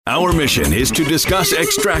Our mission is to discuss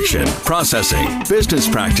extraction, processing, business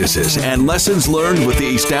practices, and lessons learned with the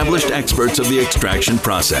established experts of the extraction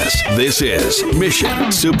process. This is Mission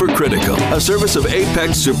Supercritical, a service of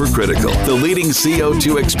Apex Supercritical, the leading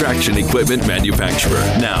CO2 extraction equipment manufacturer.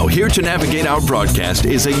 Now, here to navigate our broadcast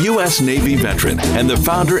is a U.S. Navy veteran and the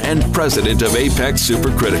founder and president of Apex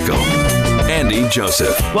Supercritical, Andy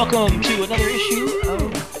Joseph. Welcome to another issue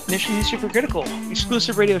of Mission Supercritical,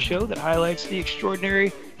 exclusive radio show that highlights the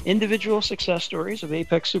extraordinary individual success stories of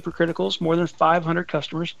Apex Supercritical's more than 500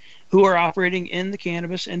 customers who are operating in the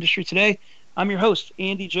cannabis industry today. I'm your host,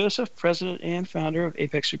 Andy Joseph, president and founder of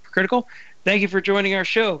Apex Supercritical. Thank you for joining our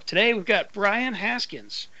show. Today we've got Brian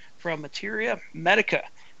Haskins from Materia Medica.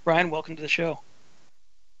 Brian, welcome to the show.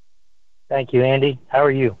 Thank you, Andy. How are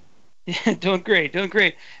you? Yeah, doing great.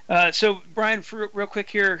 So, Brian, real quick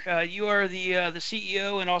here, you are the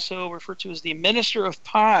CEO and also referred to as the Minister of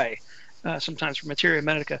Pie, sometimes for Materia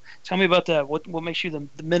Medica. Tell me about that. What makes you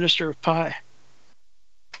the Minister of Pie?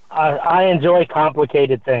 I enjoy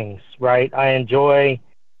complicated things, right? I enjoy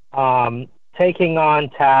taking on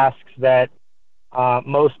tasks that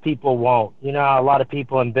most people won't. You know, a lot of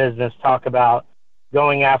people in business talk about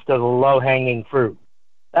going after the low-hanging fruit.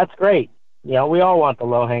 That's great. You know, we all want the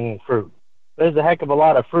low-hanging fruit. There's a heck of a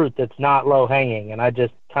lot of fruit that's not low-hanging, and I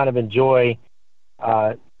just kind of enjoy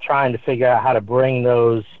trying to figure out how to bring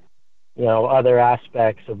those, you know, other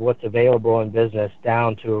aspects of what's available in business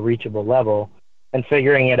down to a reachable level and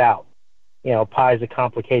figuring it out. You know, pie is a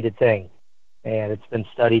complicated thing, and it's been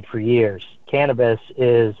studied for years. Cannabis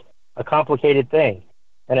is a complicated thing,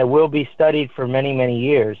 and it will be studied for many, many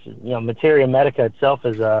years. You know, Materia Medica itself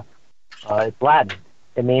is it's Latin.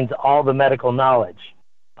 It means all the medical knowledge.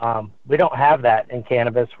 We don't have that in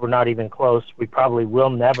cannabis. We're not even close. We probably will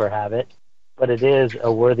never have it, but it is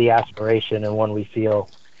a worthy aspiration and one we feel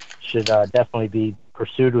should definitely be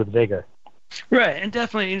pursued with vigor. Right, and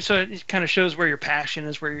definitely, and so it kind of shows where your passion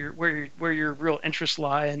is, where your real interests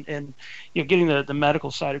lie, and you know, getting the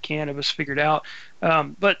medical side of cannabis figured out.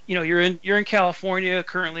 But you know, you're in California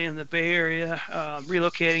currently, in the Bay Area,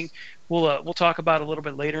 relocating. We'll talk about a little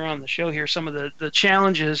bit later on the show here some of the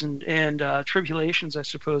challenges and tribulations, I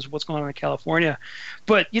suppose, what's going on in California.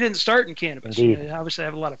 But you didn't start in cannabis. You know, obviously, I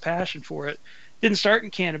have a lot of passion for it. Didn't start in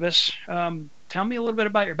cannabis. Tell me a little bit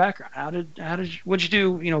about your background. What'd you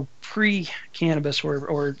do? You know, pre-cannabis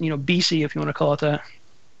or you know, BC, if you want to call it that.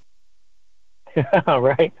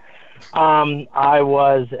 Right. I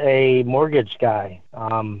was a mortgage guy.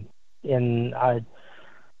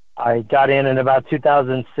 I got in about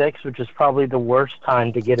 2006, which is probably the worst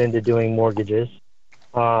time to get into doing mortgages.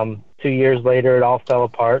 2 years later, it all fell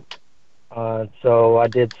apart. So I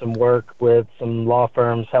did some work with some law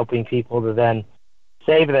firms helping people to then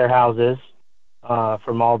save their houses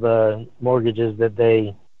from all the mortgages that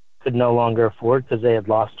they could no longer afford because they had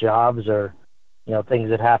lost jobs or, you know, things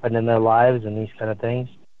that happened in their lives and these kind of things.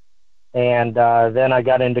 And then I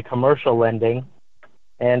got into commercial lending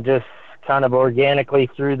and just kind of organically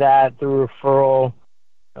through referral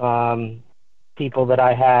people that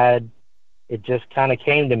I had, it just kind of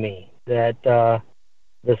came to me that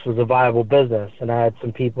this was a viable business. And I had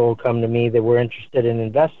some people come to me that were interested in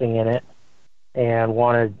investing in it and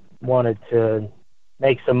wanted to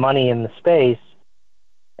make some money in the space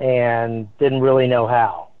and didn't really know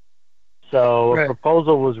how. So Right. A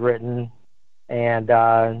proposal was written,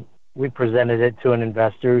 and we presented it to an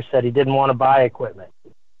investor who said he didn't want to buy equipment.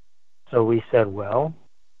 So we said, well,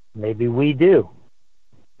 maybe we do.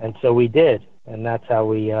 And so we did. And that's how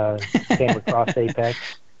we came across Apex.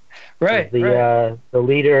 Right. The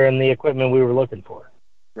leader and the equipment we were looking for.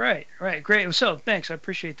 Right. Great. So thanks. I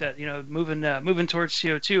appreciate that. You know, moving towards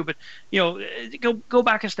CO2, but you know, go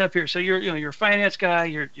back a step here. So you're a finance guy.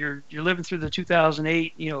 You're living through the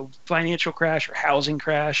 2008 financial crash or housing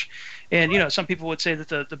crash, and you know, some people would say that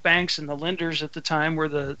the banks and the lenders at the time were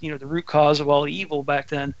the root cause of all evil back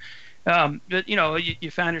then. But you know, you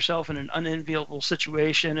found yourself in an unenviable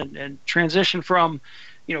situation and transition from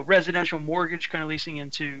residential mortgage kind of leasing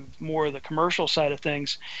into more of the commercial side of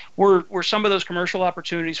things. Were some of those commercial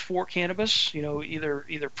opportunities for cannabis,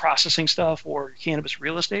 either processing stuff or cannabis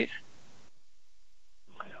real estate?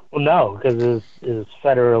 Well, no, because it's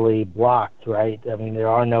federally blocked, right? I mean, there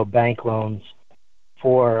are no bank loans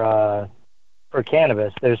for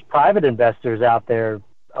cannabis. There's private investors out there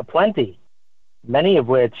aplenty, many of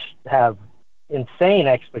which have insane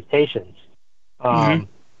expectations,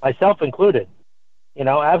 myself included.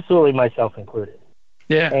 Absolutely myself included.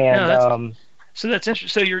 Yeah. And So that's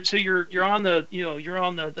interesting. So you're on the you're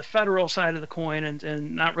on the federal side of the coin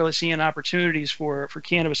and not really seeing opportunities for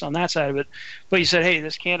cannabis on that side of it. But you said, hey,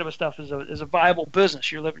 this cannabis stuff is a viable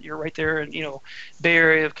business. You're right there in Bay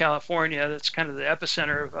Area of California. That's kind of the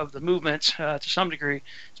epicenter of the movement to some degree,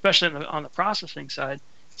 especially on the processing side.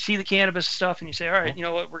 See the cannabis stuff and you say, all right, you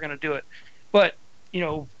know what, we're going to do it. But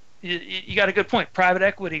you got a good point. Private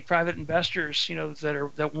equity, private investors,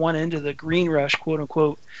 that want into the green rush, quote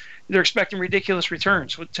unquote. They're expecting ridiculous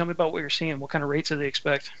returns. Tell me about what you're seeing. What kind of rates do they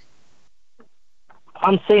expect?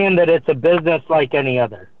 I'm seeing that it's a business like any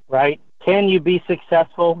other, right? Can you be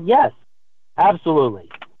successful? Yes, absolutely.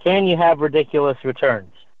 Can you have ridiculous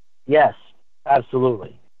returns? Yes,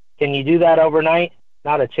 absolutely. Can you do that overnight?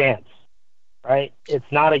 Not a chance, right? It's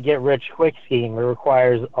not a get-rich-quick scheme. It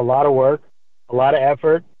requires a lot of work, a lot of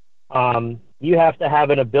effort. You have to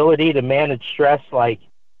have an ability to manage stress like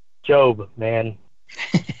Job, man.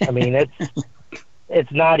 I mean,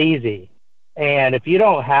 it's not easy. And if you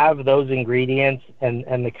don't have those ingredients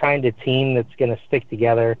and the kind of team that's going to stick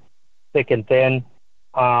together thick and thin,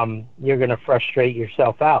 you're going to frustrate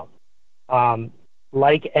yourself out.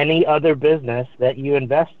 Like any other business that you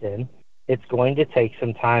invest in, it's going to take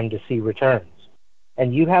some time to see returns.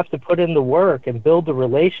 And you have to put in the work and build the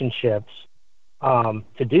relationships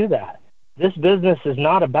to do that. This business is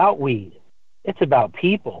not about weed. It's about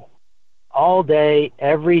people. All day,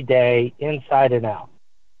 every day, inside and out.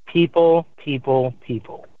 People, people,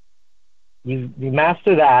 people. You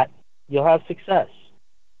master that, you'll have success.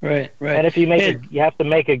 Right. And if you you have to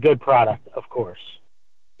make a good product, of course.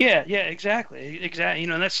 Yeah, exactly.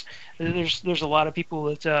 And that's there's a lot of people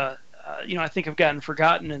that I think have gotten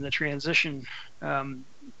forgotten in the transition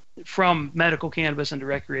from medical cannabis into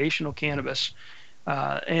recreational cannabis.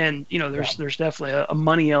 There's definitely a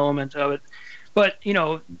money element of it. But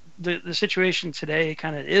the situation today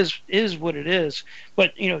kind of is what it is.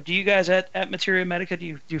 But do you guys at Materia Medica,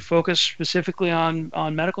 do you focus specifically on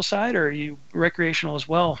medical side, or are you recreational as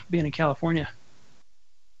well, being in California?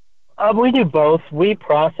 We do both. We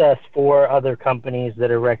process for other companies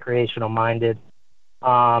that are recreational minded.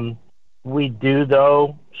 We do,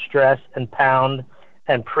 though, stress and pound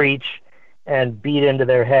and preach and beat into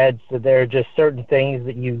their heads that there are just certain things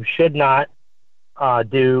that you should not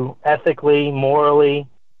do ethically, morally,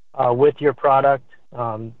 with your product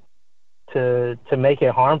to make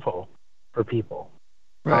it harmful for people.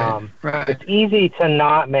 Right. It's easy to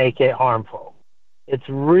not make it harmful. It's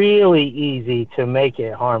really easy to make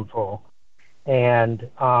it harmful and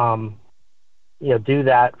do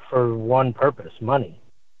that for one purpose, money.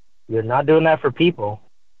 You're not doing that for people,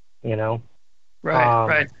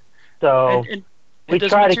 Right. So we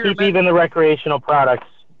try to keep even the recreational products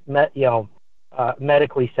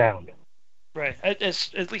medically sound. Right. At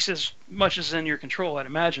least as much as in your control, I'd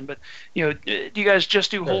imagine. But do you guys just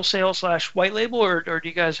do wholesale / white label, or do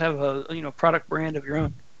you guys have a product brand of your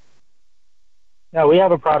own? No, we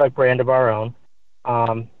have a product brand of our own.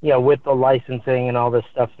 With the licensing and all this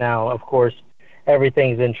stuff now, of course,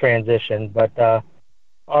 everything's in transition. But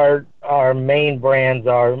our main brands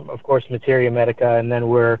are, of course, Materia Medica, and then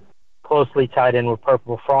we're closely tied in with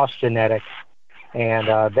Purple Frost Genetics, and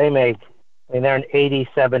they're an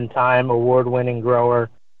 87-time award-winning grower.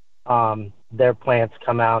 Their plants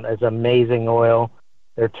come out as amazing oil.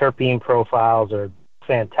 Their terpene profiles are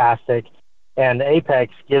fantastic. And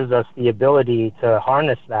Apex gives us the ability to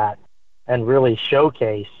harness that and really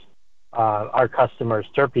showcase our customers'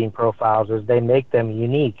 terpene profiles as they make them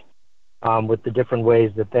unique with the different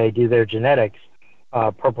ways that they do their genetics.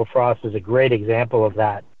 Purple Frost is a great example of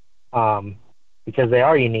that because they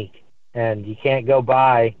are unique. And you can't go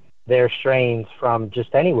buy their strains from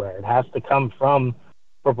just anywhere. It has to come from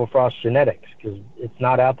Purple Frost Genetics because it's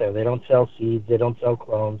not out there. They don't sell seeds. They don't sell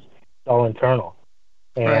clones. It's all internal.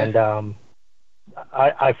 And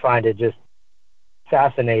I find it just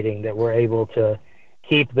fascinating that we're able to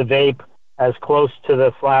keep the vape as close to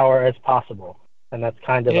the flower as possible. And that's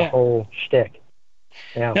kind of the whole shtick.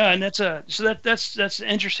 Yeah. No, and that's an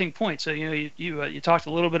interesting point. So you talked a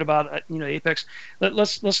little bit about Apex.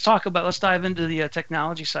 Let's dive into the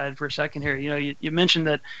technology side for a second here. You mentioned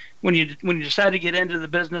that when you decided to get into the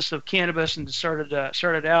business of cannabis and started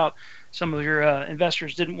out, some of your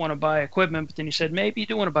investors didn't want to buy equipment, but then you said maybe you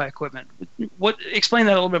do want to buy equipment. Explain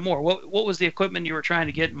that a little bit more. What was the equipment you were trying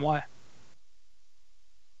to get and why?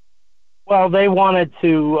 Well, they wanted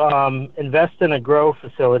to invest in a grow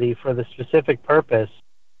facility for the specific purpose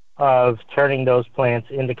of turning those plants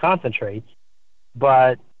into concentrates,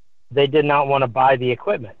 but they did not want to buy the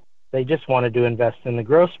equipment. They just wanted to invest in the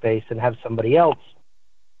grow space and have somebody else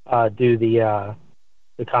do the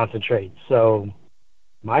concentrates. So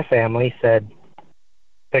my family said,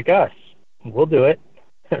 pick us. We'll do it,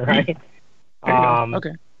 right?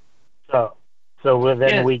 Okay. So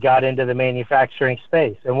we got into the manufacturing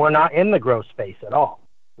space, and we're not in the growth space at all.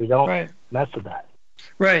 We don't mess with that.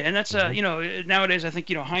 Right, and that's nowadays I think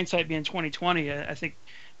hindsight being 2020, I think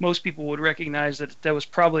most people would recognize that was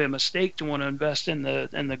probably a mistake to want to invest in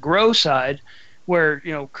the grow side, where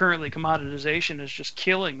currently commoditization is just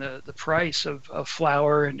killing the price of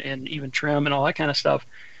flour and even trim and all that kind of stuff.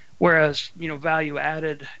 Whereas, value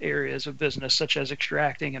added areas of business such as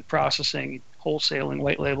extracting and processing, wholesaling,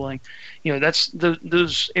 white labeling, that's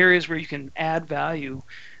those areas where you can add value.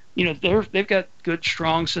 They've got good,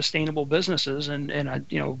 strong, sustainable businesses, and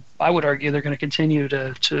I would argue they're going to continue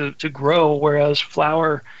to grow, whereas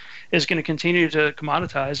flour is going to continue to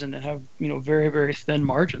commoditize and have very, very thin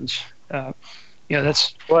margins.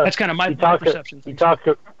 That's kind of my perception. You talked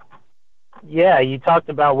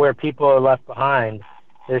about where people are left behind.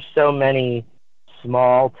 There's so many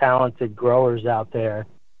small, talented growers out there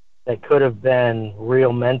that could have been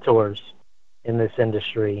real mentors in this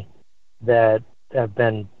industry that have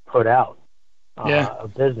been put out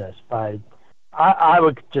of business by, I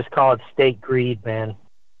would just call it state greed, man.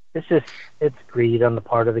 It's greed on the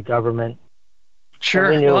part of the government.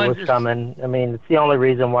 Sure. We knew it was coming. I mean, it's the only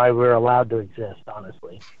reason why we're allowed to exist,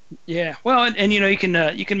 honestly. Yeah. Well, and you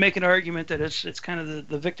can make an argument that it's kind of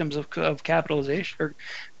the victims of capitalization, or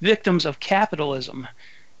victims of capitalism.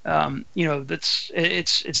 It's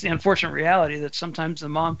the unfortunate reality that sometimes the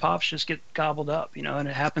mom and pops just get gobbled up, and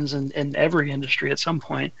it happens in every industry at some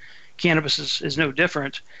point. Cannabis is no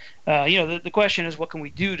different. The question is, what can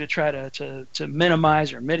we do to try to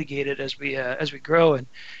minimize or mitigate it as we grow? And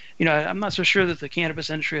I'm not so sure that the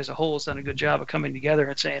cannabis industry as a whole has done a good job of coming together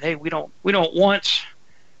and saying, hey, we don't want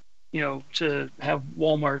to have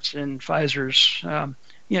Walmarts and Pfizer's.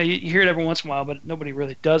 You hear it every once in a while, but nobody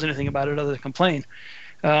really does anything about it other than complain.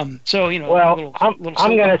 I'm going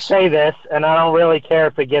to say this, and I don't really care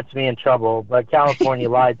if it gets me in trouble, but California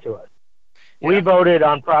lied to us. Yeah. We voted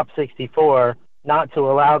on Prop 64 not to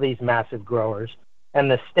allow these massive growers,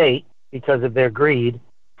 and the state, because of their greed,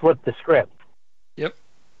 flipped the script. Yep.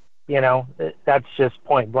 That's just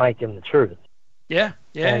point blank in the truth. Yeah.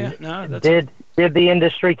 No, did the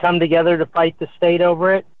industry come together to fight the state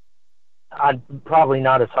over it? Probably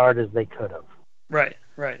not as hard as they could have. Right.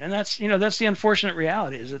 And that's the unfortunate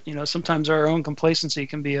reality, is that sometimes our own complacency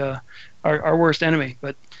can be our worst enemy.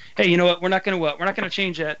 But hey, you know what? We're not going to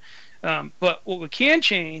change that. But what we can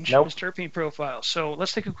change is terpene profiles. So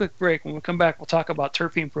let's take a quick break. When we come back, we'll talk about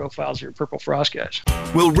terpene profiles here at Purple Frost, guys.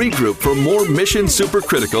 We'll regroup for more Mission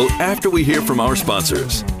Supercritical after we hear from our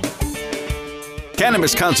sponsors.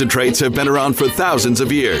 Cannabis concentrates have been around for thousands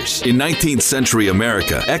of years. In 19th century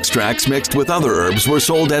America, extracts mixed with other herbs were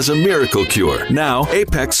sold as a miracle cure. Now,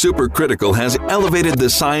 Apex Supercritical has elevated the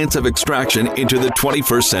science of extraction into the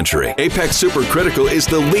 21st century. Apex Supercritical is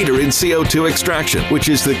the leader in CO2 extraction, which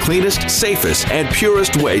is the cleanest, safest, and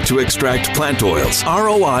purest way to extract plant oils.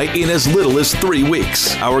 ROI in as little as 3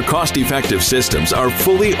 weeks. Our cost-effective systems are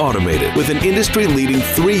fully automated with an industry-leading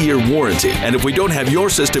 3-year warranty. And if we don't have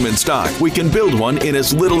your system in stock, we can build one in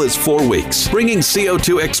as little as 4 weeks, bringing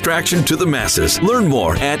CO2 extraction to the masses. Learn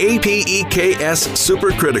more at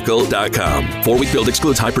APEKSSupercritical.com. 4-week build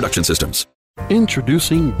excludes high production systems.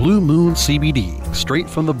 Introducing Blue Moon CBD, straight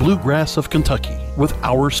from the bluegrass of Kentucky. With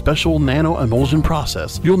our special nano emulsion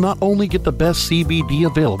process, you'll not only get the best CBD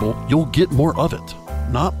available, you'll get more of it.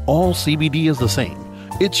 Not all CBD is the same.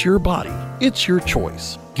 It's your body. It's your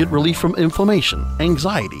choice. Get relief from inflammation,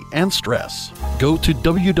 anxiety, and stress. Go to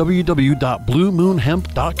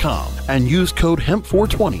www.bluemoonhemp.com and use code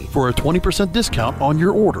HEMP420 for a 20% discount on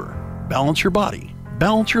your order. Balance your body.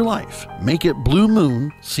 Balance your life. Make it Blue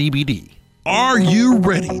Moon CBD. Are you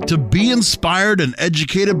ready to be inspired and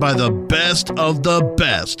educated by the best of the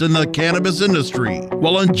best in the cannabis industry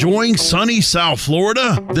while enjoying sunny South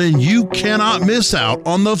Florida? Then you cannot miss out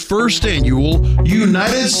on the first annual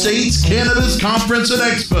United States Cannabis Conference and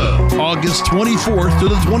Expo, August 24th to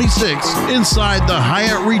the 26th inside the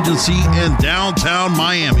Hyatt Regency in downtown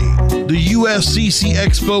Miami. The USCC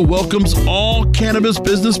Expo welcomes all cannabis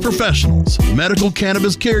business professionals, medical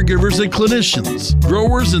cannabis caregivers and clinicians,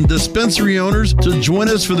 growers and dispensary owners to join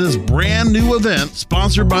us for this brand new event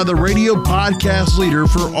sponsored by the radio podcast leader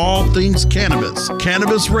for all things cannabis,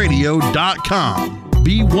 CannabisRadio.com.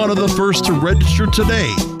 Be one of the first to register today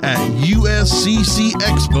at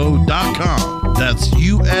USCCExpo.com. That's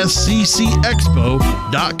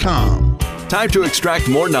USCCExpo.com. Time to extract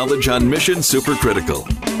more knowledge on Mission Supercritical,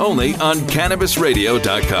 only on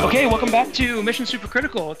CannabisRadio.com. Okay, welcome back to Mission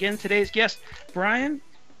Supercritical. Again, today's guest, Brian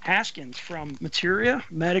Haskins from Materia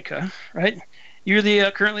Medica, right? You're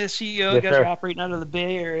the currently the CEO. Yes, You guys sir. are operating out of the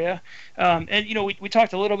Bay Area, and we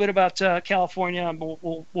talked a little bit about California, and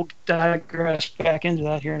we'll digress back into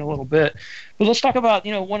that here in a little bit. But let's talk about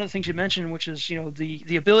one of the things you mentioned, which is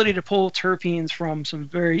the ability to pull terpenes from some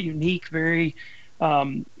very unique, very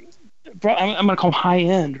I'm going to call them high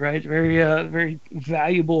end, right? Very very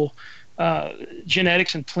valuable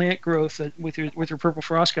genetics and plant growth with your Purple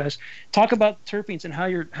Frost guys. Talk about terpenes and how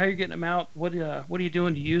you're getting them out. What are you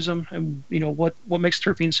doing to use them, and what makes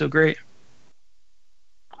terpenes so great?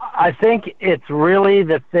 I think it's really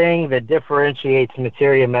the thing that differentiates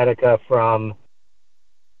Materia Medica from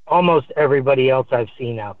almost everybody else I've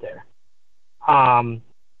seen out there.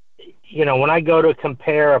 When I go to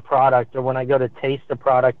compare a product or when I go to taste a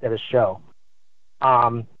product at a show,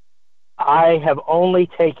 I have only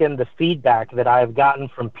taken the feedback that I have gotten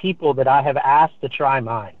from people that I have asked to try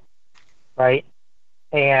mine, right?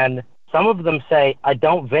 And some of them say, I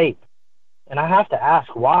don't vape. And I have to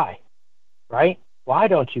ask why, right? Why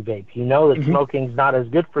don't you vape? You know that smoking's not as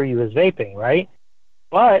good for you as vaping, right?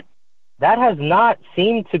 But that has not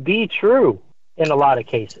seemed to be true in a lot of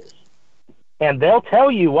cases. And they'll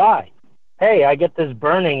tell you why. Hey, I get this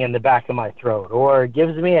burning in the back of my throat, or it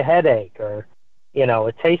gives me a headache, or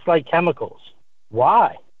it tastes like chemicals.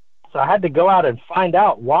 Why? So I had to go out and find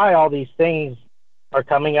out why all these things are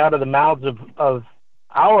coming out of the mouths of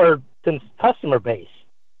our customer base,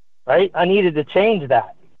 right? I needed to change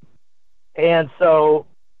that. And so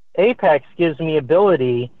Apex gives me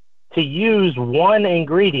ability to use one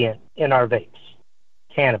ingredient in our vapes,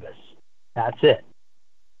 cannabis. That's it,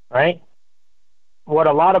 right? What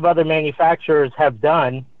a lot of other manufacturers have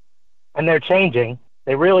done, and they're changing,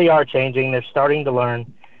 they really are changing, they're starting to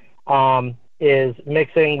learn, is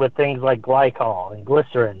mixing with things like glycol and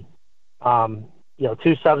glycerin,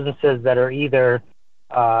 two substances that are either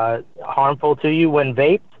harmful to you when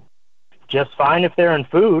vaped, just fine if they're in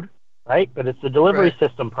food, right? But it's the delivery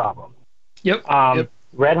system problem. Yep.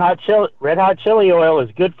 Red hot chili oil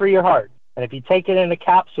is good for your heart, and if you take it in a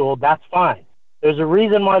capsule, that's fine. There's a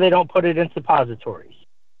reason why they don't put it in suppositories,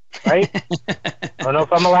 right? I don't know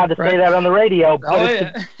if I'm allowed to say that on the radio,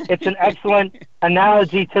 but it's an excellent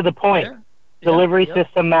analogy to the point. Yeah. Delivery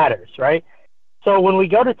system matters, right? So when we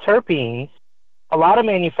go to terpenes, a lot of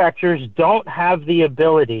manufacturers don't have the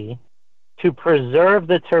ability to preserve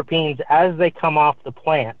the terpenes as they come off the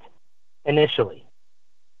plant initially,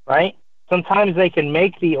 right? Sometimes they can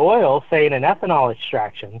make the oil, say in an ethanol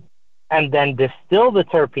extraction, and then distill the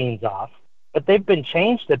terpenes off, but they've been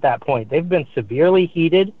changed at that point. They've been severely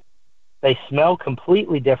heated. They smell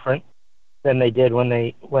completely different than they did when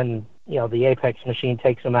the Apex machine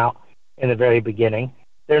takes them out in the very beginning.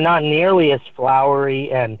 They're not nearly as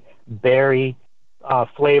flowery and berry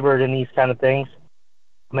flavored and these kind of things.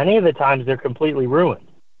 Many of the times they're completely ruined.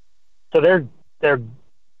 So they're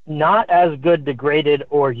not as good degraded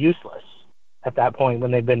or useless at that point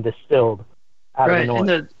when they've been distilled out of an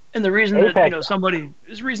oil. And the reason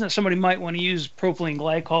that somebody might want to use propylene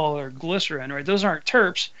glycol or glycerin, right? Those aren't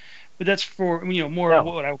terps, but that's for more of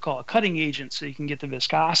what I would call a cutting agent, so you can get the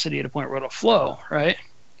viscosity at a point where it'll flow, right?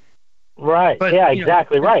 Right. But,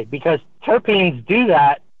 exactly right. Because terpenes do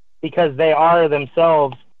that because they are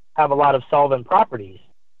themselves have a lot of solvent properties.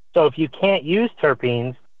 So if you can't use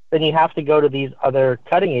terpenes, then you have to go to these other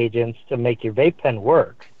cutting agents to make your vape pen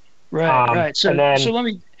work. Right. So let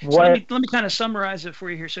me kind of summarize it for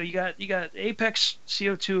you here. So you got Apex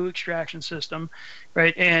CO2 extraction system,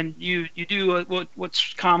 right? And you do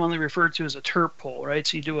what's commonly referred to as a terp pull, right?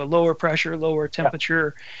 So you do a lower pressure, lower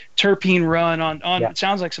temperature terpene run on it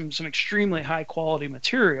sounds like some extremely high quality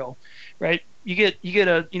material, right? You get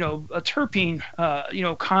a a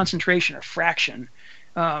terpene concentration or fraction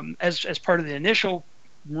as part of the initial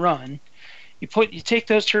run. You take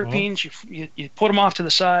those terpenes, you put them off to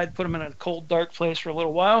the side, put them in a cold, dark place for a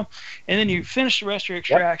little while, and then you finish the rest of your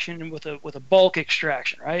extraction with a bulk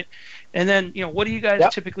extraction, right? And then what do you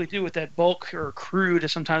guys typically do with that bulk or crude,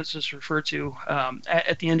 as sometimes it's referred to,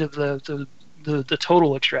 at the end of the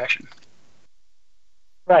total extraction?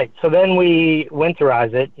 Right. So then we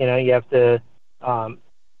winterize it. You have to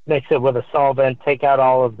mix it with a solvent, take out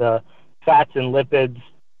all of the fats and lipids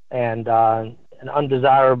and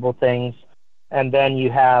undesirable things. And then you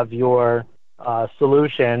have your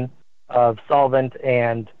solution of solvent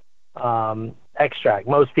and extract.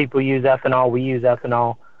 Most people use ethanol. We use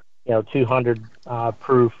ethanol, 200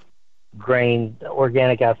 proof grain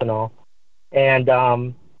organic ethanol.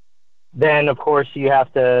 And then, of course, you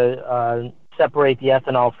have to separate the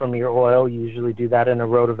ethanol from your oil. You usually do that in a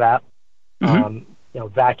rotovap, vacuum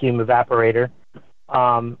evaporator.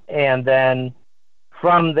 And then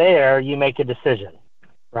from there, you make a decision.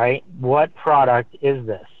 right? What product is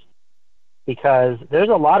this? Because there's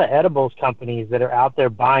a lot of edibles companies that are out there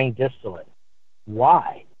buying distillate.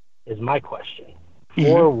 Why is my question.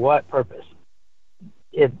 For what purpose?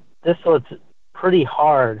 Distillate's pretty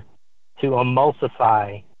hard to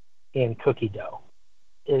emulsify in cookie dough.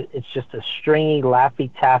 It's just a stringy,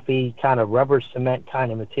 laffy-taffy kind of rubber cement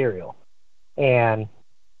kind of material. And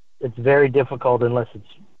it's very difficult unless it's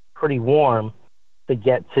pretty warm to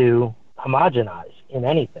get to homogenize in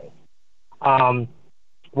anything.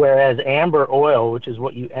 Whereas amber oil, which is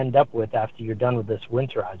what you end up with after you're done with this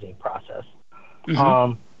winterizing process,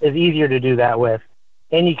 is easier to do that with.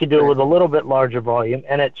 And you can do it with a little bit larger volume,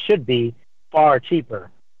 and it should be far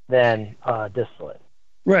cheaper than distillate.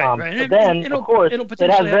 Right. But then, of course,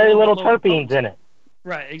 it has very little terpenes in it.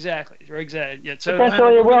 Right, exactly. Yeah, so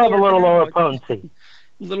potentially it will have a little lower potency.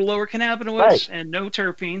 A little lower cannabinoids and no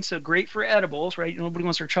terpenes, so great for edibles, right? Nobody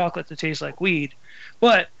wants their chocolate to taste like weed.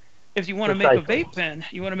 But if you want to make a vape pen,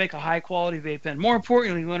 you want to make a high-quality vape pen. More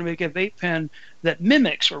importantly, you want to make a vape pen that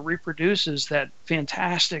mimics or reproduces that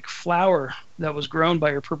fantastic flower that was grown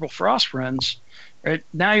by your Purple Frost friends. Right?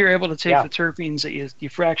 Now you're able to take the terpenes that you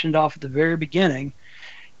fractioned off at the very beginning.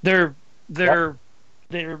 They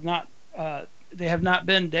have not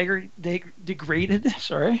been degraded.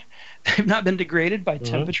 Sorry, they've not been degraded by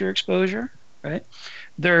temperature exposure. Right?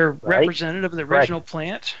 They're representative of the original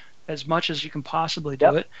plant as much as you can possibly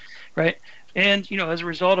do it. Right? And as a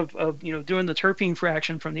result of doing the terpene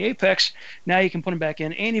fraction from the apex, now you can put them back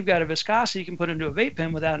in, and you've got a viscosity you can put into a vape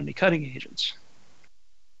pen without any cutting agents.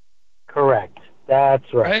 Correct.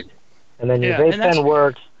 That's right. And then your vape pen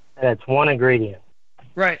works, and it's one ingredient.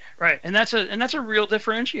 Right, and that's a real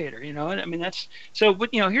differentiator, And I mean that's so. But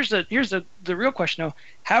here's the real question though: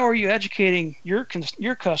 how are you educating your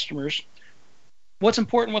customers? What's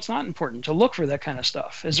important, what's not important, to look for that kind of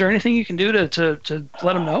stuff? Is there anything you can do to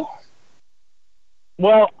let them know?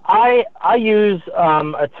 Well, I use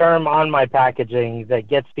a term on my packaging that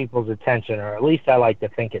gets people's attention, or at least I like to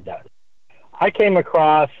think it does. I came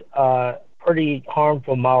across a pretty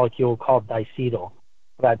harmful molecule called diacetyl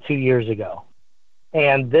about 2 years ago.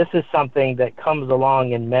 And this is something that comes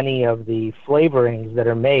along in many of the flavorings that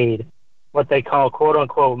are made, what they call, quote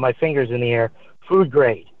unquote, with my fingers in the air, food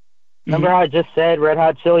grade. Remember how I just said red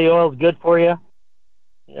hot chili oil is good for you?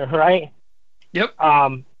 Right? Yep.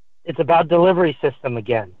 It's about delivery system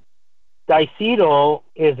again. Diacetyl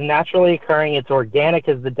is naturally occurring. It's organic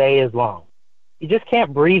as the day is long. You just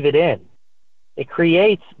can't breathe it in. It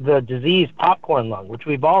creates the disease popcorn lung, which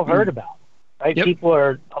we've all heard about. Right? Yep. People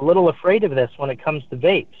are a little afraid of this when it comes to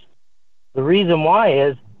vapes. The reason why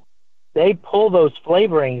is they pull those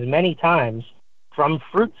flavorings many times from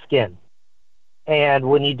fruit skin. And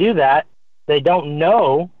when you do that, they don't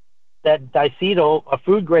know that diacetyl, a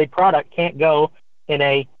food-grade product, can't go in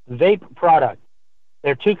a vape product.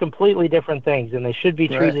 They're two completely different things, and they should be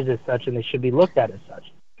treated as such, and they should be looked at as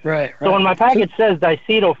such. Right. So when my package says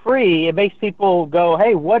diacetyl-free, it makes people go,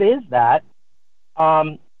 hey, what is that?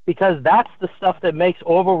 Because that's the stuff that makes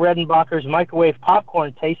Orville Redenbacher's microwave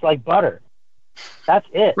popcorn taste like butter. That's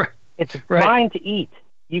it. Right. It's fine to eat.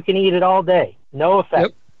 You can eat it all day. No effect.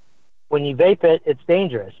 Yep. When you vape it, it's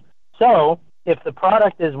dangerous. So if the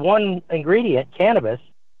product is one ingredient, cannabis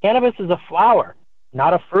is a flower,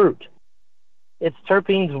 not a fruit. Its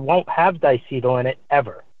terpenes won't have diacetyl in it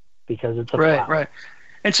ever because it's a flower. Right.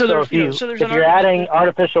 And so there's if you're adding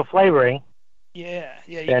artificial flavoring,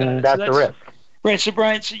 then that's a risk. Right, so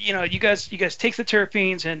Brian, you guys take the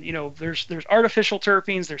terpenes, and there's artificial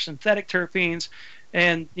terpenes, there's synthetic terpenes,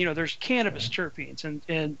 and there's cannabis terpenes, and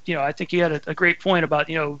I think you had a great point about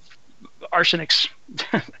arsenic's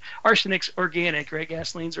organic, right?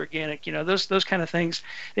 Gasoline's organic, those kind of things.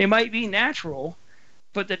 They might be natural,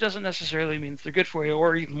 but that doesn't necessarily mean that they're good for you,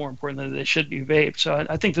 or even more importantly, they should be vaped. So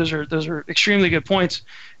I think those are extremely good points.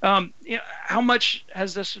 How much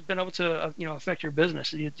has this been able to affect your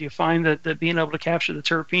business? Do you find that being able to capture the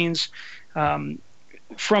terpenes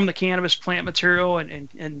from the cannabis plant material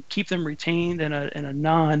and keep them retained in a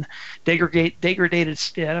non-degraded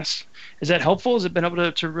status, is that helpful? Has it been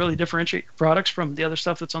able to really differentiate your products from the other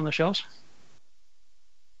stuff that's on the shelves?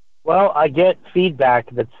 Well, I get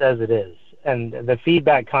feedback that says it is. And the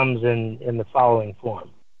feedback comes in the following form.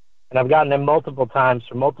 And I've gotten it multiple times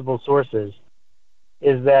from multiple sources,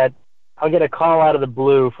 is that I'll get a call out of the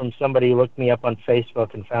blue from somebody who looked me up on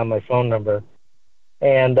Facebook and found my phone number.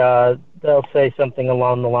 And they'll say something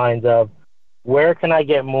along the lines of, where can I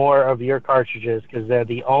get more of your cartridges? Because they're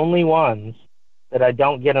the only ones that I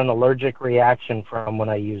don't get an allergic reaction from when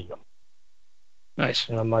I use them. Nice.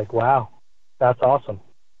 And I'm like, wow, that's awesome.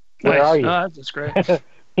 Where are you? That's great.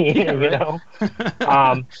 you know.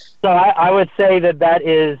 So I would say that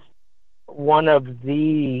is one of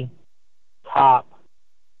the top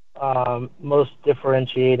most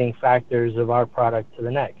differentiating factors of our product to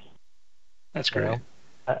the next. That's great. You know?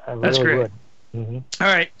 I That's really great. would. Mm-hmm. All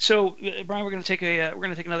right, so Brian, we're going to take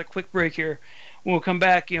another quick break here. When we'll come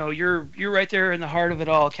back, you're right there in the heart of it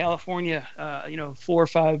all. California, $4 or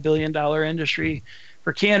 $5 billion industry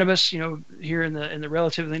for cannabis, here in the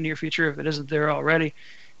relatively near future, if it isn't there already.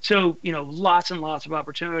 So, lots and lots of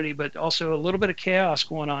opportunity, but also a little bit of chaos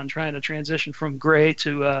going on, trying to transition from gray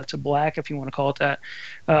to black, if you want to call it that.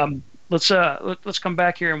 Let's come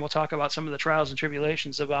back here and we'll talk about some of the trials and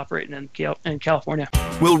tribulations of operating in California.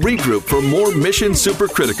 We'll regroup for more Mission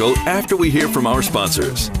Supercritical after we hear from our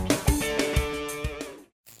sponsors.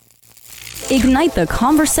 Ignite the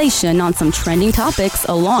conversation on some trending topics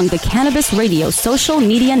along the Cannabis Radio social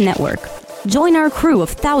media network. Join our crew of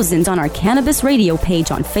thousands on our Cannabis Radio page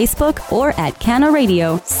on Facebook or at Canna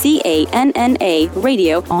Radio, CANNA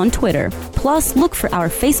Radio on Twitter. Plus, look for our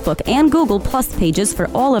Facebook and Google Plus pages for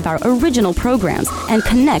all of our original programs and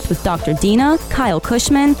connect with Dr. Dina, Kyle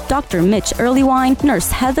Cushman, Dr. Mitch Earlywine, Nurse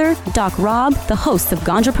Heather, Doc Rob, the host of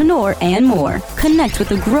Ganjapreneur, and more. Connect with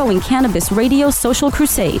the growing Cannabis Radio social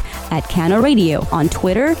crusade at Canna Radio on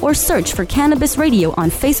Twitter or search for Cannabis Radio on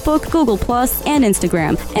Facebook, Google Plus, and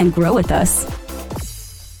Instagram and grow with us.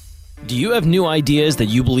 Do you have new ideas that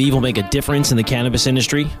you believe will make a difference in the cannabis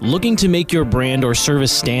industry? Looking to make your brand or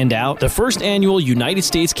service stand out? The first annual United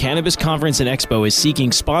States Cannabis Conference and Expo is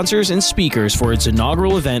seeking sponsors and speakers for its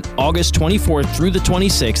inaugural event August 24th through the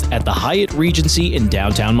 26th at the Hyatt Regency in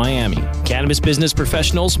downtown Miami. Cannabis business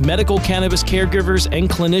professionals, medical cannabis caregivers and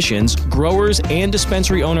clinicians, growers, and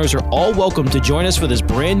dispensary owners are all welcome to join us for this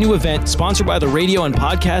brand new event sponsored by the radio and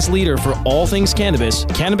podcast leader for all things cannabis,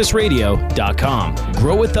 CannabisRadio.com.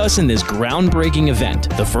 Grow with us in this groundbreaking event,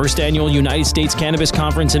 the first annual United States Cannabis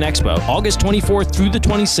Conference and Expo, August 24th through the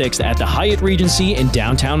 26th at the Hyatt Regency in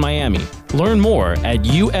downtown Miami. Learn more at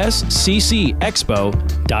usccexpo.com.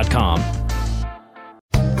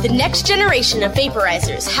 The next generation of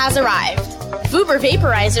vaporizers has arrived. Vuber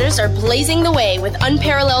vaporizers are blazing the way with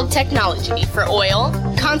unparalleled technology for oil,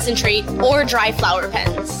 concentrate, or dry flower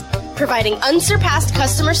pens. Providing unsurpassed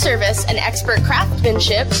customer service and expert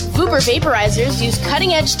craftsmanship, Vuber vaporizers use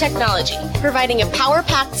cutting-edge technology, providing a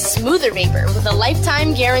power-packed, smoother vapor with a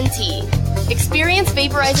lifetime guarantee. Experience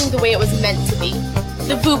vaporizing the way it was meant to be,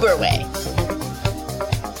 the Vuber way.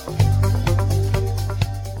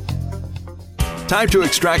 Time to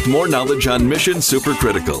extract more knowledge on Mission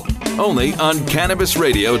Supercritical, only on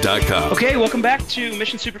CannabisRadio.com. Okay, welcome back to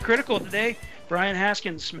Mission Supercritical today. Brian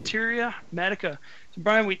Haskins, Materia Medica. So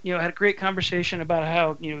Brian, we had a great conversation about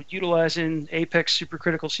how utilizing Apex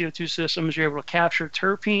supercritical CO2 systems, you're able to capture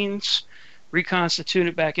terpenes, reconstitute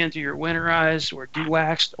it back into your winterized or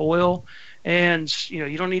dewaxed oil, and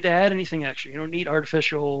you don't need to add anything extra. You don't need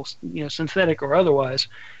artificial, synthetic or otherwise.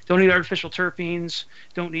 Don't need artificial terpenes.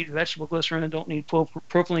 Don't need vegetable glycerin. Don't need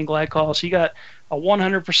propylene glycol. So you got a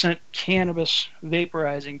 100% cannabis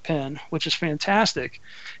vaporizing pen, which is fantastic.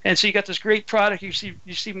 And so you got this great product. You're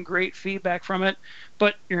receiving great feedback from it,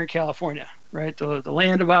 but you're in California, right? The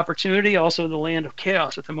land of opportunity, also the land of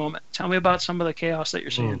chaos at the moment. Tell me about some of the chaos that you're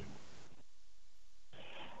seeing.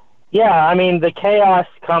 Yeah, I mean, the chaos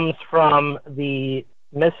comes from the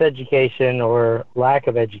miseducation or lack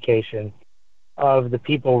of education of the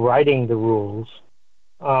people writing the rules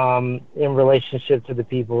in relationship to the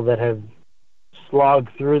people that have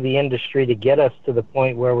slogged through the industry to get us to the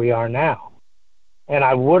point where we are now. And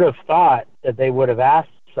I would have thought that they would have asked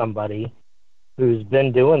somebody who's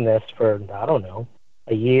been doing this for, I don't know,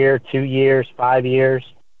 a year, 2 years, 5 years,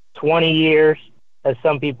 20 years, as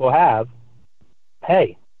some people have,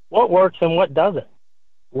 hey, what works and what doesn't?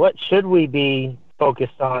 What should we be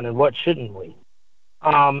focused on and what shouldn't we?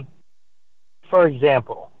 For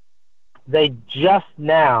example, they just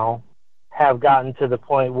now have gotten to the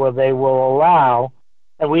point where they will allow,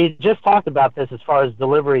 and we just talked about this as far as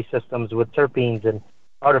delivery systems with terpenes and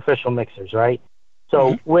artificial mixers, right?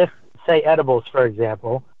 So with, say, edibles, for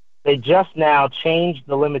example, they just now changed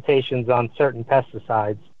the limitations on certain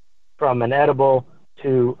pesticides from an edible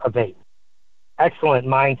to a vape. Excellent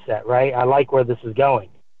mindset, right? I like where this is going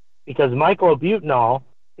because myclobutanol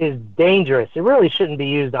is dangerous. It really shouldn't be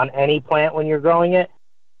used on any plant when you're growing it,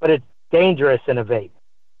 but it's dangerous in a vape.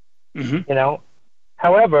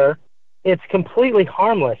 However, it's completely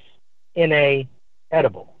harmless in a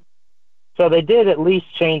edible. So they did at least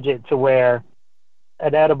change it to where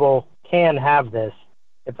an edible can have this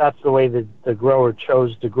if that's the way the grower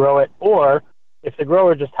chose to grow it, or if the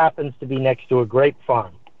grower just happens to be next to a grape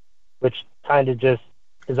farm, which kind of just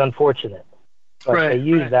is unfortunate. But they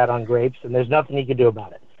use that on grapes, and there's nothing you can do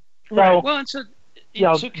about it. So, well, and so,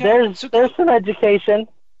 there's some education.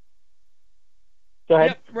 Go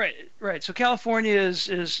ahead. Yep, right. So California is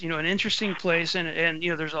an interesting place, and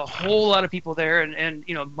there's a whole lot of people there, and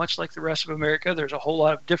much like the rest of America, there's a whole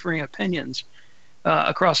lot of differing opinions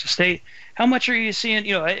across the state. How much are you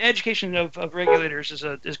seeing? Education of regulators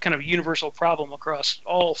is kind of a universal problem across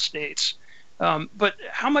all states. But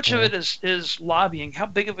how much of it is lobbying? How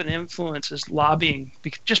big of an influence is lobbying?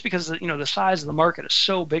 Just because the size of the market is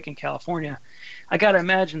so big in California, I got to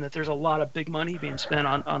imagine that there's a lot of big money being spent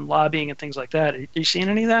on lobbying and things like that. Are you seeing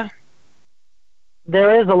any of that?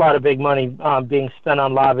 There is a lot of big money being spent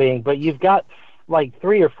on lobbying, but you've got like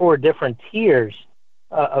 3 or 4 different tiers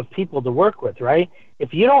of people to work with, right?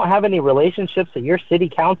 If you don't have any relationships at your city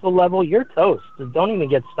council level, you're toast. Don't even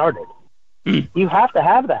get started. You have to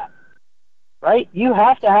have that. Right? You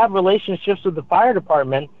have to have relationships with the fire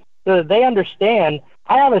department so that they understand,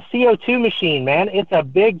 I have a CO2 machine, man. It's a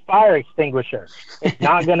big fire extinguisher. It's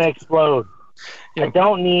not going to explode. Yep. I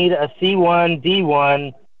don't need a C1,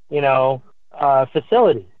 D1,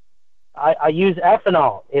 facility. I use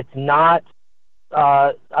ethanol. It's not,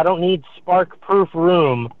 I don't need spark-proof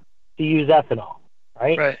room to use ethanol.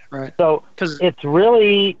 Right? Right. So it's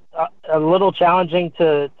really a little challenging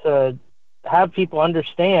to have people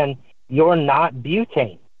understand you're not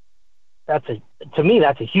butane. To me,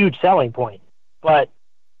 that's a huge selling point. But,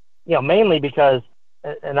 mainly because,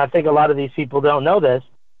 and I think a lot of these people don't know this,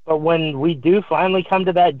 but when we do finally come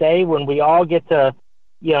to that day when we all get to,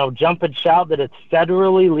 jump and shout that it's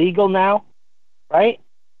federally legal now, right?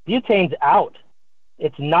 Butane's out.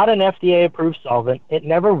 It's not an FDA-approved solvent. It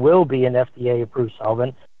never will be an FDA-approved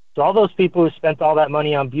solvent. So all those people who spent all that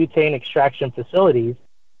money on butane extraction facilities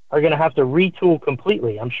are going to have to retool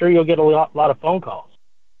completely. I'm sure you'll get a lot of phone calls,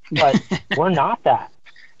 but we're not that.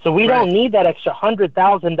 So we don't need that extra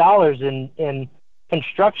 $100,000 in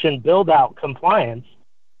construction build-out compliance,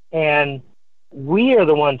 and we are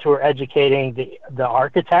the ones who are educating the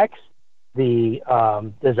architects, the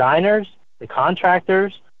designers, the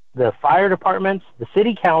contractors, the fire departments, the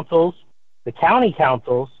city councils, the county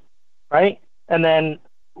councils, right? And then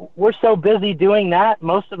we're so busy doing that,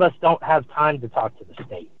 most of us don't have time to talk to the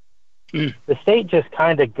state. The state just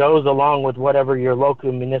kind of goes along with whatever your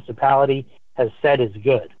local municipality has said is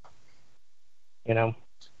good.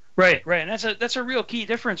 Right, and that's a real key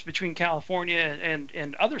difference between California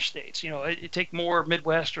and other states. You take more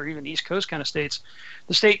Midwest or even East Coast kind of states.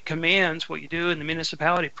 The state commands what you do, and the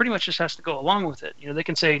municipality pretty much just has to go along with it. They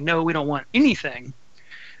can say no, we don't want anything.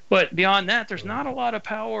 But beyond that, there's not a lot of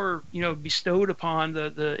power, bestowed upon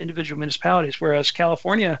the individual municipalities, whereas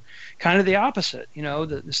California, kind of the opposite.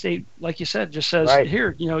 The state, like you said, just says,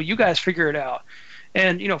 here, you guys figure it out.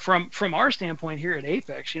 And, from our standpoint here at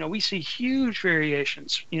Apex, we see huge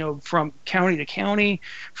variations, from county to county,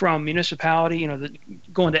 from municipality,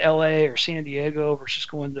 going to LA or San Diego versus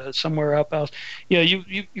going to somewhere else.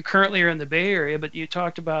 You currently are in the Bay Area, but you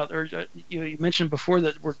talked about, or you mentioned before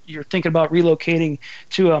that you're thinking about relocating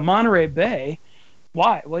to Monterey Bay.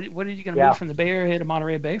 Why? What are you going to move from the Bay Area to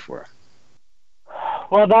Monterey Bay for?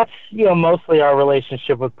 Well, that's, mostly our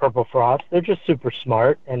relationship with Purple Frost. They're just super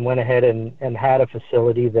smart and went ahead and had a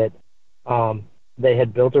facility that they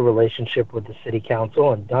had built a relationship with the city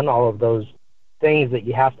council and done all of those things that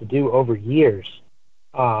you have to do over years,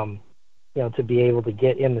 to be able to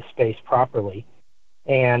get in the space properly.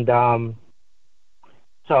 And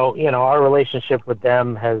so, our relationship with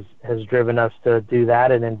them has driven us to do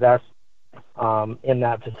that and invest in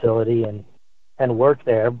that facility and work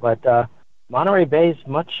there. But Monterey Bay is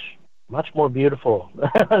much more beautiful.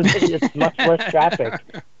 It's much less traffic.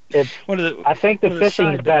 I think the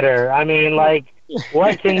fishing's better. I mean,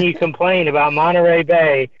 what can you complain about Monterey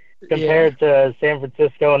Bay compared to San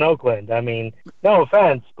Francisco and Oakland? I mean, no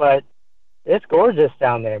offense, but it's gorgeous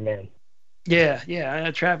down there, man.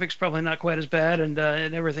 Yeah. Traffic's probably not quite as bad, and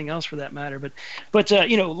everything else for that matter. But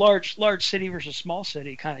large city versus small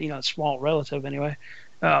city, kind of, small relative anyway.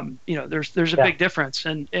 There's a big difference,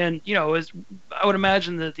 and I would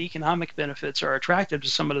imagine that the economic benefits are attractive to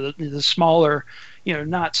some of the smaller,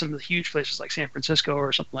 not some of the huge places like San Francisco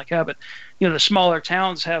or something like that, but the smaller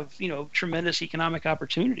towns have tremendous economic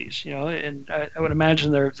opportunities, and I would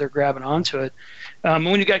imagine they're grabbing onto it.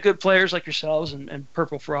 When you got good players like yourselves and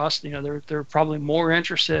Purple Frost, they're probably more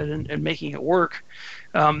interested in making it work.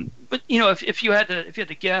 But if you had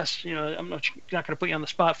to guess, I'm not going to put you on the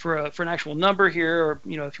spot for an actual number here, or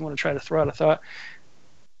if you want to try to throw out a thought,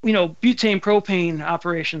 butane propane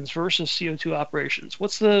operations versus CO2 operations.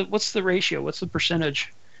 What's the ratio? What's the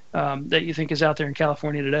percentage that you think is out there in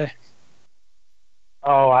California today?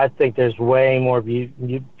 Oh, I think there's way more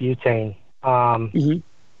butane. I'm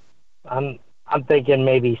thinking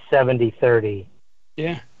maybe 70-30.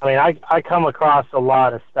 Yeah. I mean, I come across a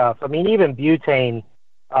lot of stuff. I mean, even butane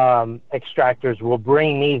extractors will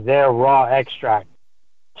bring me their raw extract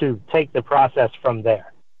to take the process from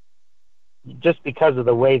there, just because of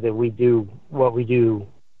the way that we do what we do,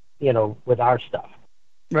 with our stuff.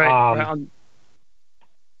 Right.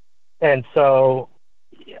 And so,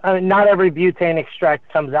 I mean, not every butane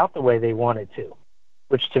extract comes out the way they want it to,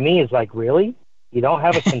 which to me is like, really? You don't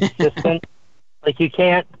have a consistent, like you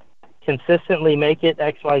can't consistently make it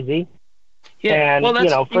XYZ? Yeah. And,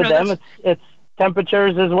 for them, it's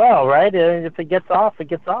temperatures as well, right? If it gets off, it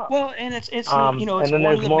gets off. Well, and it's and one then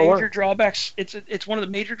of the more major work. drawbacks. It's one of the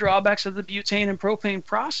major drawbacks of the butane and propane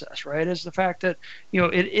process, right? Is the fact that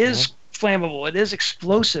it is flammable, it is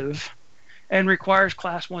explosive, and requires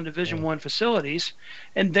Class 1 Division 1 facilities,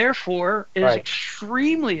 and therefore is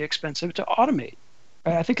extremely expensive to automate.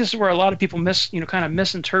 I think this is where a lot of people kind of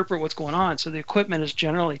misinterpret what's going on. So the equipment is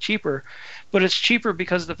generally cheaper, but it's cheaper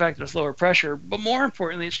because of the fact that it's lower pressure. But more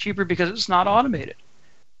importantly, it's cheaper because it's not automated,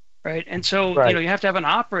 right? And so you have to have an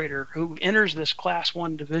operator who enters this Class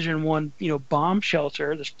 1 Division 1 bomb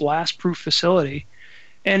shelter, this blast-proof facility,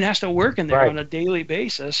 and has to work in there on a daily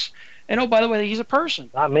basis. And oh, by the way, he's a person.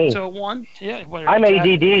 Not me. So I'm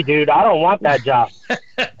ADD, dude. I don't want that job.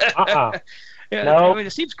 Yeah, nope. I mean,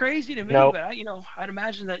 it seems crazy to me, Nope. but I'd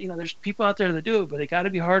imagine that there's people out there that do it, but they got to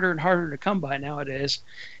be harder and harder to come by nowadays.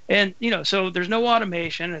 And so there's no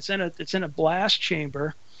automation. It's in a blast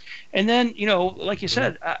chamber, and then like you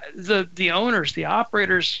said, the owners, the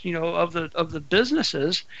operators, of the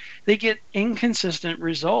businesses, they get inconsistent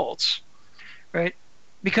results, right?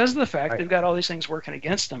 Because of the fact they've got all these things working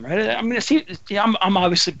against them, right? I mean, I'm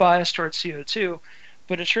obviously biased towards CO2.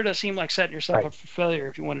 But it sure does seem like setting yourself up for failure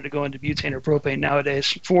if you wanted to go into butane or propane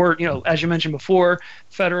nowadays for, as you mentioned before,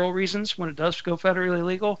 federal reasons when it does go federally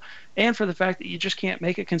legal, and for the fact that you just can't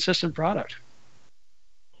make a consistent product.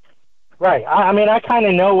 Right. I mean, I kind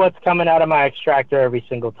of know what's coming out of my extractor every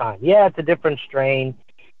single time. Yeah, it's a different strain.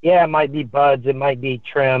 Yeah, it might be buds, it might be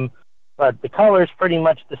trim, but the color is pretty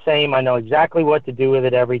much the same. I know exactly what to do with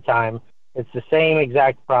it every time. It's the same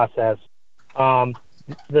exact process.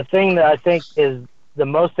 The thing that I think is the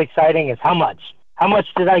most exciting is how much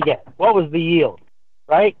did I get? What was the yield?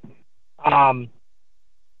 Right?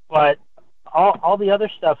 But all the other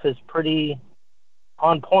stuff is pretty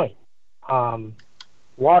on point.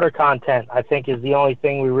 Water content, I think, is the only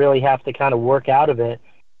thing we really have to kind of work out of it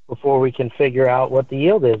before we can figure out what the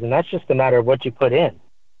yield is. And that's just a matter of what you put in.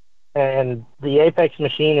 And the Apex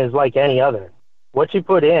machine is like any other. What you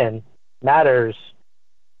put in matters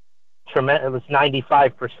tremendous. It's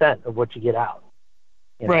 95% of what you get out.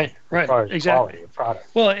 Right, as far as exactly. Quality of product.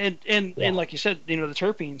 Well, and like you said, the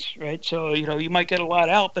terpenes, right? So you might get a lot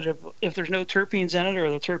out, but if there's no terpenes in it,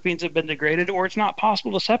 or the terpenes have been degraded, or it's not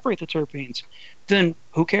possible to separate the terpenes, then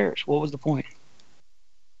who cares? What was the point?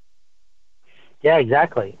 Yeah,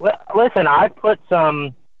 exactly. Well, listen, I put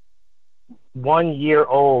some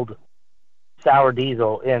 1-year-old sour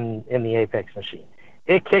diesel in the Apex machine.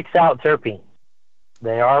 It kicks out terpenes.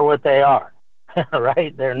 They are what they are,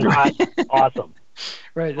 right? They're not awesome.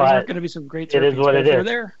 Right, there's not going to be some great terpenes. It is what it is.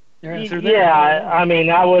 I mean,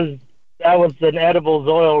 that was an edibles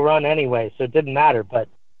oil run anyway, so it didn't matter. But,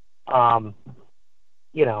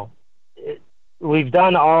 we've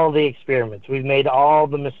done all the experiments. We've made all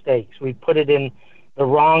the mistakes. We've put it in the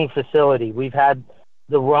wrong facility. We've had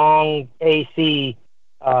the wrong AC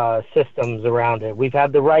systems around it. We've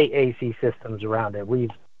had the right AC systems around it.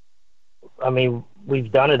 We've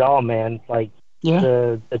done it all, man. Like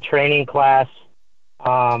the training class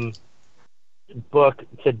book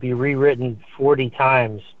could be rewritten 40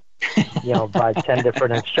 times, by 10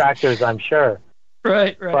 different extractors, I'm sure.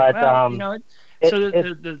 Right. But well,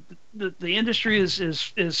 the industry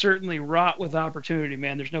is certainly wrought with opportunity,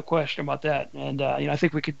 man. There's no question about that. And I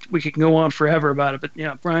think we could go on forever about it. But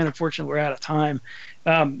Brian, unfortunately, we're out of time.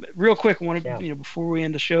 Real quick, I wanted before we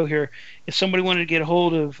end the show here, if somebody wanted to get a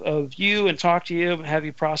hold of you and talk to you and have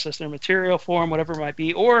you process their material for them, whatever it might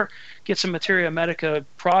be, or get some Materia Medica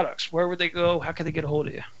products, where would they go? How could they get a hold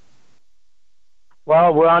of you?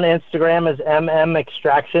 Well, we're on Instagram as MM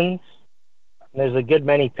Extractions. There's a good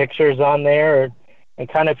many pictures on there. And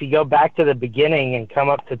kind of if you go back to the beginning and come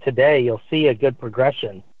up to today, you'll see a good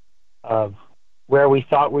progression of where we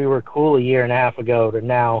thought we were cool a year and a half ago to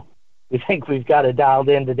now we think we've got it dialed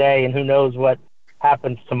in today, and who knows what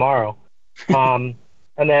happens tomorrow. And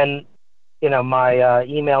then, my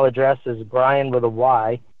email address is Brian with a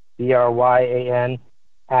Y, BRYAN,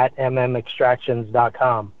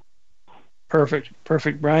 @mmextractions.com.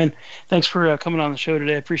 Perfect. Brian, thanks for coming on the show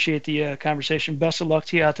today. I appreciate the conversation. Best of luck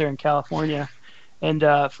to you out there in California. And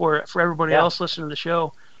for everybody else listening to the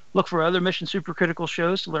show, look for other Mission Supercritical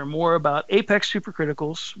shows to learn more about Apex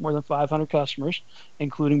Supercritical's more than 500 customers,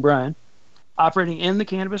 including Brian, operating in the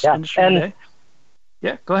cannabis industry today.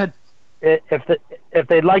 Yeah, go ahead. If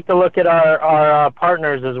they'd like to look at our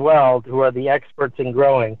partners as well, who are the experts in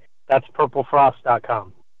growing, that's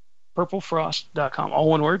purplefrost.com. Purplefrost.com, all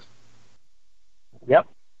one word? Yep.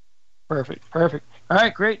 Perfect. All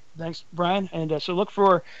right, great. Thanks, Brian. And so look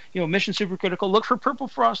for Mission Supercritical. Look for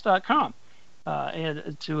purplefrost.com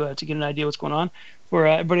and to get an idea what's going on. For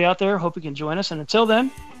everybody out there, hope you can join us. And until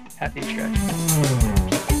then, happy extraction.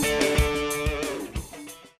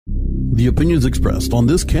 The opinions expressed on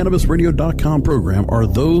this CannabisRadio.com program are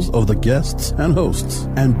those of the guests and hosts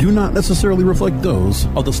and do not necessarily reflect those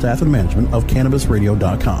of the staff and management of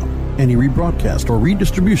CannabisRadio.com. Any rebroadcast or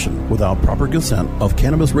redistribution without proper consent of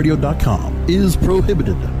CannabisRadio.com is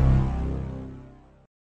prohibited.